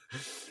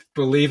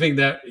believing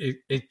that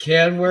it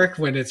can work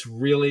when it's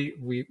really,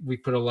 we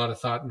put a lot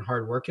of thought and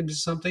hard work into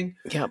something.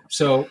 Yep.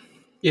 So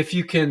if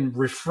you can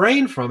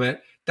refrain from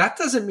it, that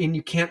doesn't mean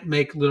you can't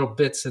make little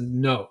bits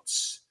and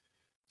notes.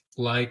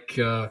 Like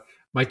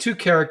my two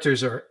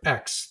characters are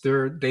X.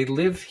 They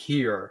live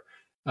here.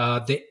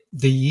 The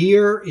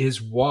year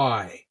is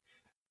Y.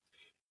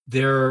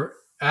 They're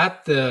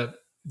at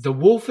the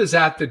wolf is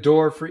at the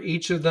door for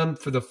each of them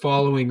for the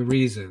following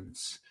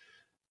reasons.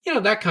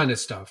 That kind of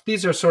stuff.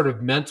 These are sort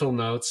of mental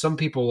notes. Some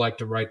people like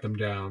to write them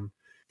down.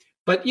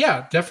 But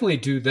yeah, definitely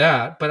do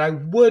that. But I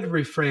would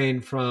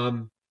refrain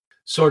from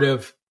sort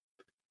of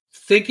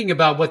thinking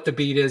about what the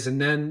beat is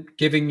and then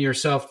giving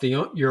yourself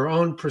your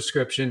own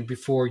prescription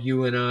before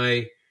you and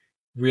I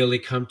really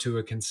come to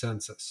a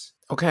consensus.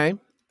 Okay.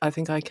 I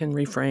think I can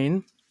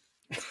refrain.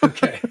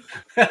 Okay.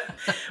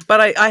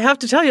 But I have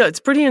to tell you, it's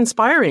pretty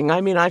inspiring.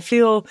 I mean, I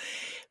feel,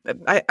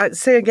 I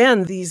say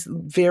again, these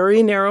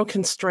very narrow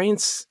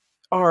constraints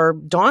are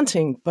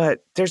daunting,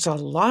 but there's a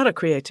lot of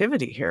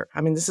creativity here.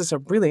 I mean, this is a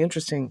really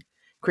interesting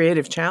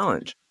creative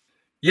challenge.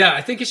 Yeah,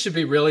 I think it should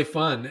be really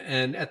fun.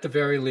 And at the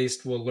very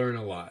least, we'll learn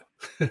a lot.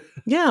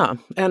 Yeah.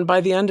 And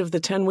by the end of the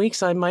 10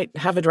 weeks, I might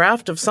have a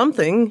draft of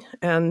something,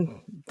 and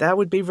that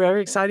would be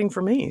very exciting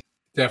for me.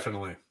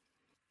 Definitely.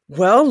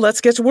 Well,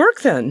 let's get to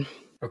work then.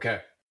 Okay.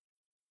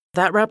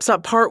 That wraps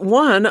up part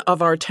 1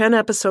 of our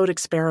 10-episode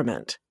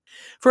experiment.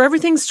 For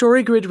everything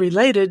StoryGrid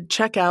related,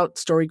 check out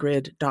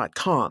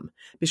storygrid.com.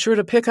 Be sure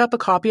to pick up a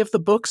copy of the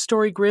book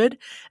StoryGrid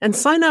and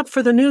sign up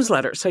for the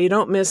newsletter so you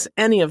don't miss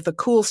any of the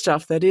cool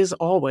stuff that is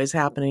always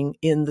happening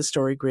in the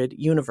StoryGrid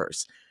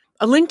universe.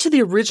 A link to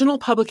the original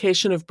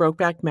publication of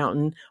Brokeback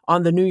Mountain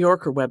on the New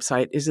Yorker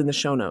website is in the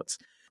show notes.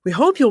 We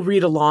hope you'll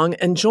read along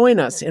and join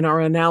us in our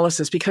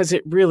analysis because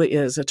it really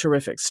is a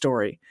terrific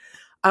story.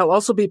 I'll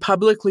also be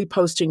publicly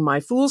posting my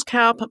Fool's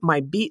Cap, my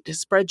beat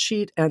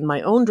spreadsheet, and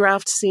my own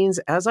draft scenes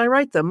as I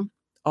write them,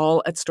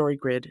 all at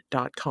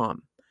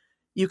storygrid.com.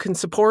 You can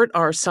support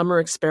our summer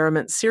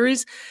experiment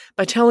series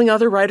by telling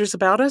other writers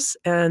about us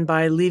and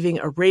by leaving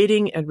a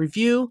rating and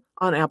review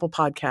on Apple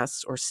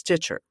Podcasts or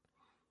Stitcher.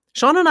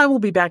 Shawn and I will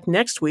be back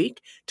next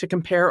week to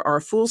compare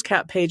our Fool's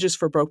Cap pages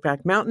for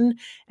Brokeback Mountain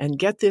and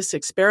get this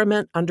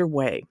experiment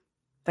underway.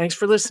 Thanks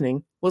for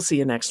listening. We'll see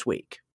you next week.